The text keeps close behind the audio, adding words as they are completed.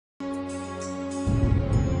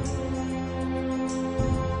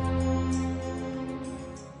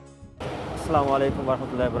Assalamu alaikum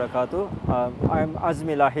warahmatullahi wabarakatuh. I'm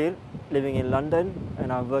Asmil here, living in London,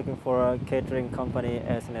 and I'm working for a catering company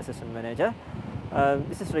as an assistant manager.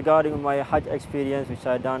 This is regarding my Hajj experience, which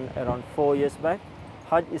I done around 4 years back.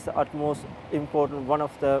 Hajj is the utmost important, one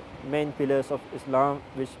of the main pillars of Islam,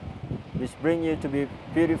 which bring you to be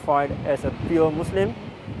purified as a pure Muslim.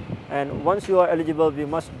 And once you are eligible, we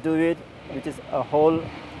must do it, which is a whole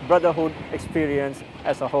brotherhood experience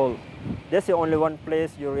as a whole. That's the only one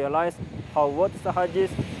place you realize how worth the Hajj is,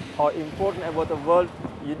 how important about the world,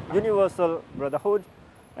 universal brotherhood,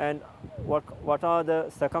 and what are the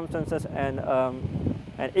circumstances and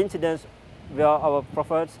incidents where our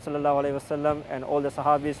Prophet ﷺ and all the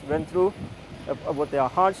Sahabis went through about their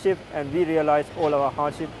hardship, and we realize all our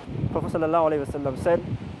hardship. Prophet ﷺ said,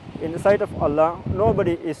 in the sight of Allah,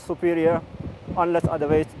 nobody is superior unless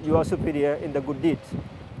otherwise you are superior in the good deeds.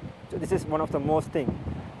 So this is one of the most things.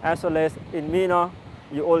 As well as in Mina,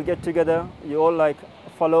 you all get together, you all like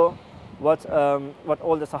follow what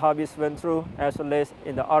all the Sahabis went through. As well as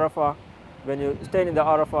in the Arafah, when you stand in the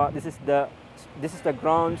Arafah, this is the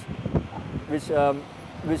ground which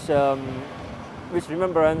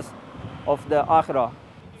remembrance of the Akhirah.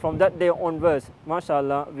 From that day onwards,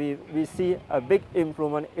 mashallah, we see a big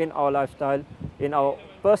improvement in our lifestyle, in our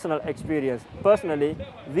personal experience. Personally,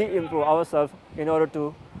 we improve ourselves in order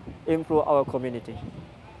to improve our community.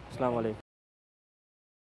 Assalamu alaikum.